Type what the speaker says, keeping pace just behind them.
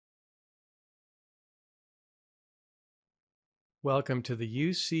Welcome to the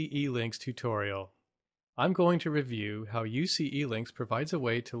UCe-Links tutorial. I'm going to review how UCe-Links provides a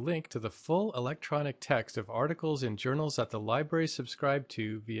way to link to the full electronic text of articles in journals that the library subscribe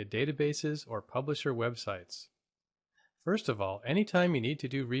to via databases or publisher websites. First of all, anytime you need to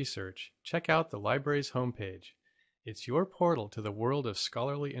do research, check out the library's homepage. It's your portal to the world of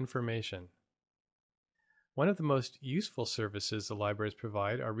scholarly information. One of the most useful services the libraries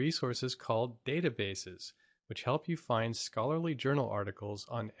provide are resources called databases, which help you find scholarly journal articles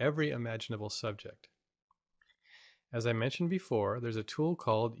on every imaginable subject. As I mentioned before, there's a tool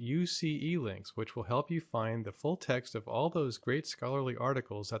called UCe-Links, which will help you find the full text of all those great scholarly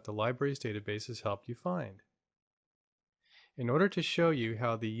articles that the library's databases help you find. In order to show you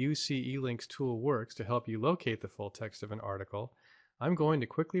how the UCe-Links tool works to help you locate the full text of an article, I'm going to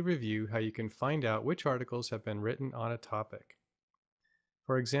quickly review how you can find out which articles have been written on a topic.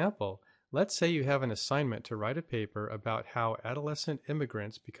 For example, let's say you have an assignment to write a paper about how adolescent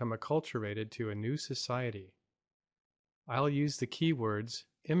immigrants become acculturated to a new society. I'll use the keywords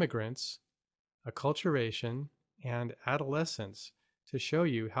immigrants, acculturation, and adolescence to show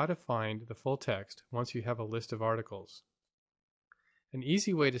you how to find the full text once you have a list of articles. An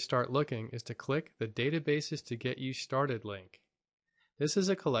easy way to start looking is to click the Databases to Get You Started link. This is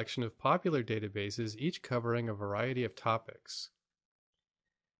a collection of popular databases, each covering a variety of topics.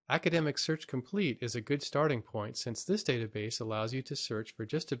 Academic Search Complete is a good starting point since this database allows you to search for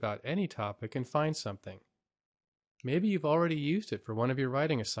just about any topic and find something. Maybe you've already used it for one of your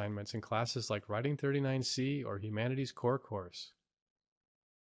writing assignments in classes like Writing 39C or Humanities Core course.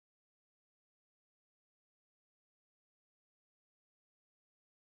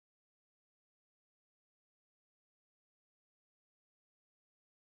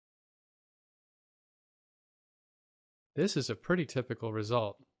 This is a pretty typical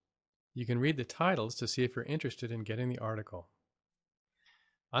result. You can read the titles to see if you're interested in getting the article.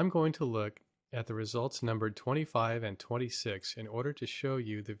 I'm going to look at the results numbered 25 and 26 in order to show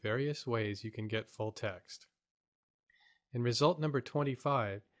you the various ways you can get full text. In result number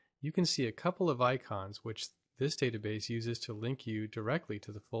 25, you can see a couple of icons which this database uses to link you directly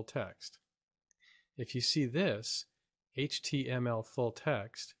to the full text. If you see this, HTML full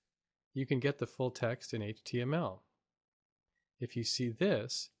text, you can get the full text in HTML. If you see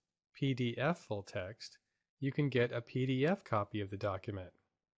this, PDF full text, you can get a PDF copy of the document.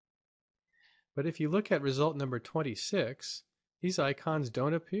 But if you look at result number 26, these icons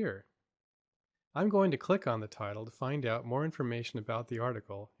don't appear. I'm going to click on the title to find out more information about the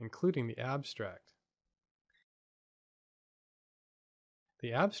article, including the abstract.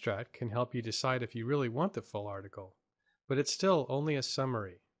 The abstract can help you decide if you really want the full article, but it's still only a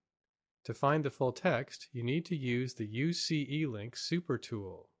summary. To find the full text, you need to use the UCe-Links Super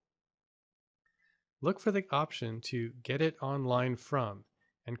tool. Look for the option to Get It Online From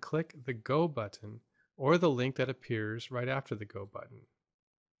and click the Go button or the link that appears right after the Go button.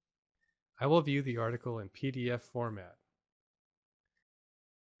 I will view the article in PDF format.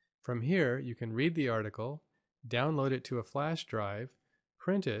 From here, you can read the article, download it to a flash drive,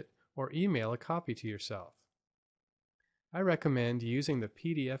 print it, or email a copy to yourself. I recommend using the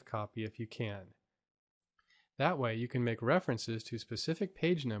PDF copy if you can. That way you can make references to specific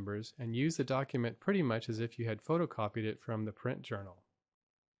page numbers and use the document pretty much as if you had photocopied it from the print journal.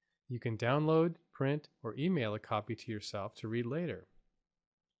 You can download, print, or email a copy to yourself to read later.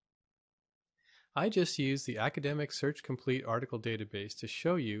 I just used the Academic Search Complete article database to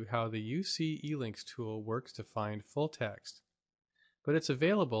show you how the UCe-Links tool works to find full text, but it's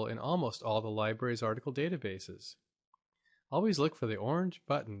available in almost all the library's article databases. Always look for the orange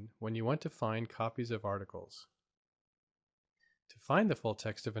button when you want to find copies of articles. To find the full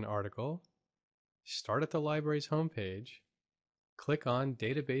text of an article, start at the library's homepage, click on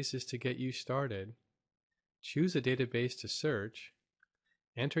Databases to Get You Started, choose a database to search,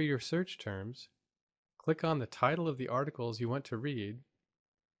 enter your search terms, click on the title of the articles you want to read,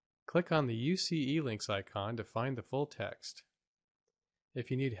 click on the UCe-Links icon to find the full text.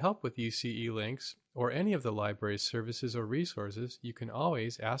 If you need help with UCe-Links or any of the library's services or resources, you can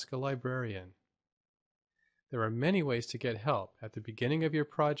always ask a librarian. There are many ways to get help at the beginning of your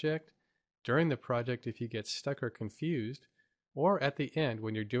project, during the project if you get stuck or confused, or at the end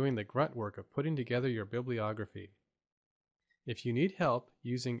when you're doing the grunt work of putting together your bibliography. If you need help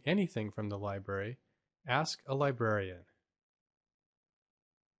using anything from the library, ask a librarian.